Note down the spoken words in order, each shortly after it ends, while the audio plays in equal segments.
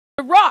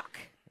The Rock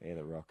Yeah,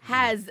 The Rock.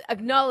 has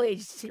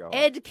acknowledged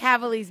Ed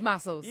Kavalee's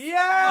muscles. Yeah.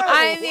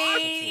 I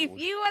mean, if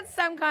you want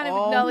some kind of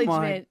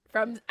acknowledgement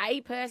from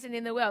a person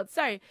in the world.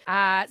 So do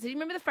you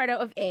remember the photo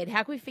of Ed?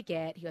 How can we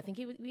forget? I think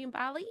he was in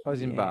Bali. I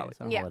was in Bali.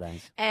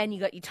 Holidays. And you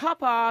got your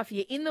top off,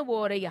 you're in the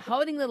water, you're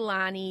holding little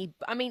Arnie.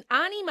 I mean,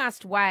 Arnie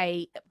must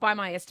weigh, by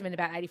my estimate,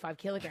 about 85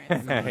 kilograms.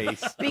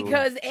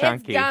 Because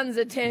Ed's guns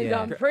are turned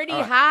on pretty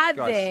hard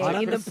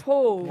there in the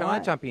pool. Can I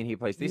jump in here,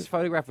 please? This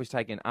photograph was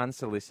taken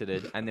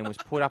unsolicited and then was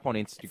put up on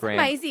Instagram.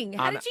 It's amazing.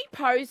 How did you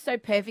pose so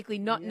perfectly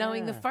not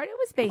knowing the photo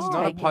was being taken? It's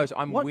not a pose.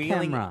 I'm What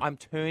wheeling. camera? I'm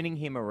turning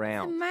him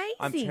around. It's amazing.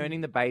 I'm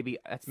turning the baby.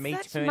 That's me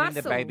Such turning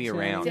the baby muscle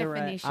around.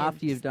 definition.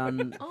 After you've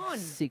done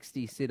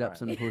 60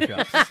 sit-ups and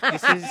push-ups.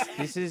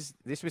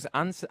 This was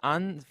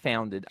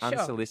unfounded,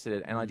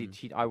 unsolicited, and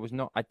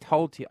I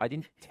told Tiff. I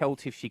didn't tell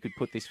Tiff she could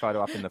put this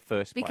photo up in the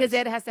first place. Because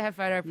Ed has to have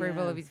photo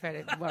approval of his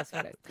photos.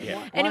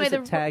 Anyway, Anyway, the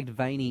tagged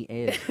veiny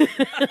Ed.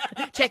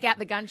 check out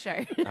the gun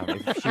show.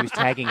 If she was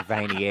tagging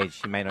Veiny Edge,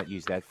 she may not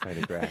use that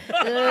photograph.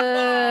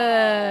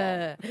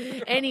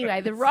 Anyway,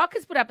 The Rock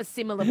has put up a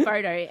similar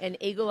photo, and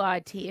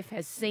eagle-eyed Tiff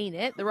has seen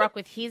it. The Rock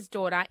with his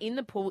daughter in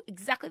the pool,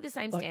 exactly the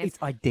same stance.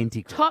 It's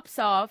identical. Tops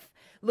off,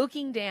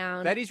 looking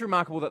down. That is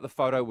remarkable that the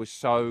photo was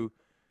so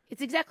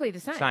It's exactly the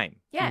same. same.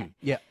 Yeah.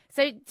 Yeah.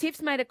 So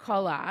Tiff's made a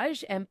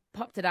collage and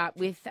popped it up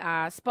with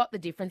Spot the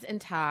Difference and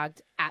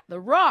tagged at The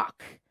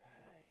Rock.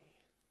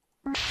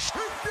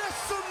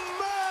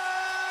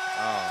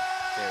 Oh,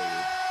 there he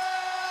is.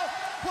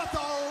 What the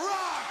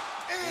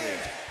Rock is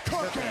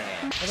cooking.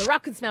 Well, The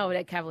Rock can smell what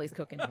Ed Kavalee's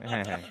cooking.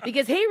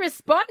 Because he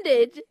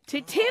responded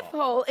to Tiff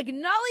Hall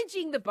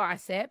acknowledging the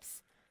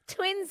biceps,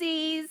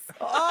 twinsies.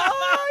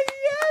 Oh,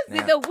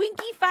 yes. With a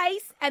winky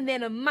face and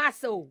then a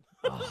muscle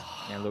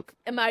Now look,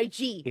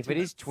 emoji. if it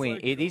is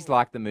it is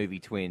like the movie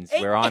Twins,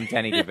 where I'm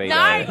Danny DeVito No.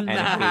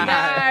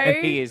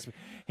 and he is.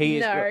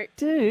 No.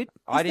 Dude,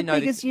 I he's didn't the know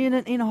biggest this.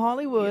 unit in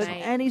Hollywood,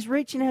 Mate. and he's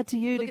reaching out to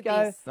you Look to at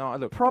go, this. No,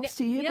 look. props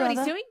to you, You know brother.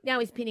 what he's doing? Now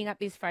he's pinning up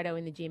this photo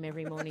in the gym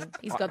every morning.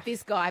 He's got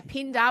this guy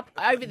pinned up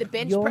over the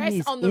bench You're press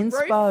his on the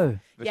inspo. roof.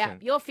 Yeah, Listen,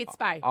 you're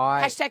Fitzbo.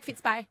 I- Hashtag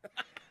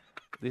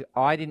Fitzbo.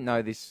 I didn't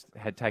know this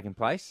had taken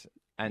place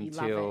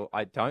until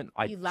I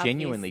You love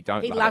genuinely this.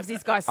 don't. He love loves it.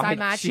 this guy so I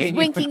much. He's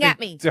winking at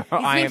me. don't- He's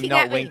I am winking not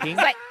at me. winking. He's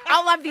like,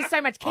 I love this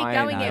so much. Keep I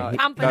going know. and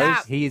pump it Those-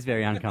 up. He is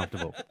very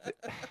uncomfortable.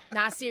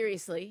 Nah,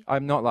 seriously.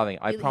 I'm not loving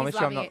it. I He's promise you,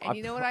 I'm loving not. it. And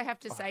you know what I have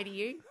to say to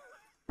you?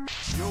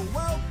 You're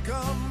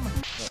welcome.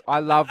 I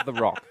love The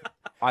Rock.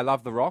 I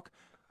love The Rock.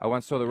 I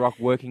once saw The Rock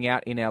working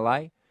out in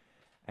LA,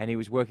 and he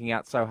was working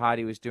out so hard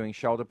he was doing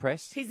shoulder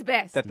press He's the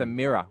best. that the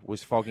mirror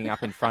was fogging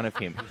up in front of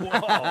him.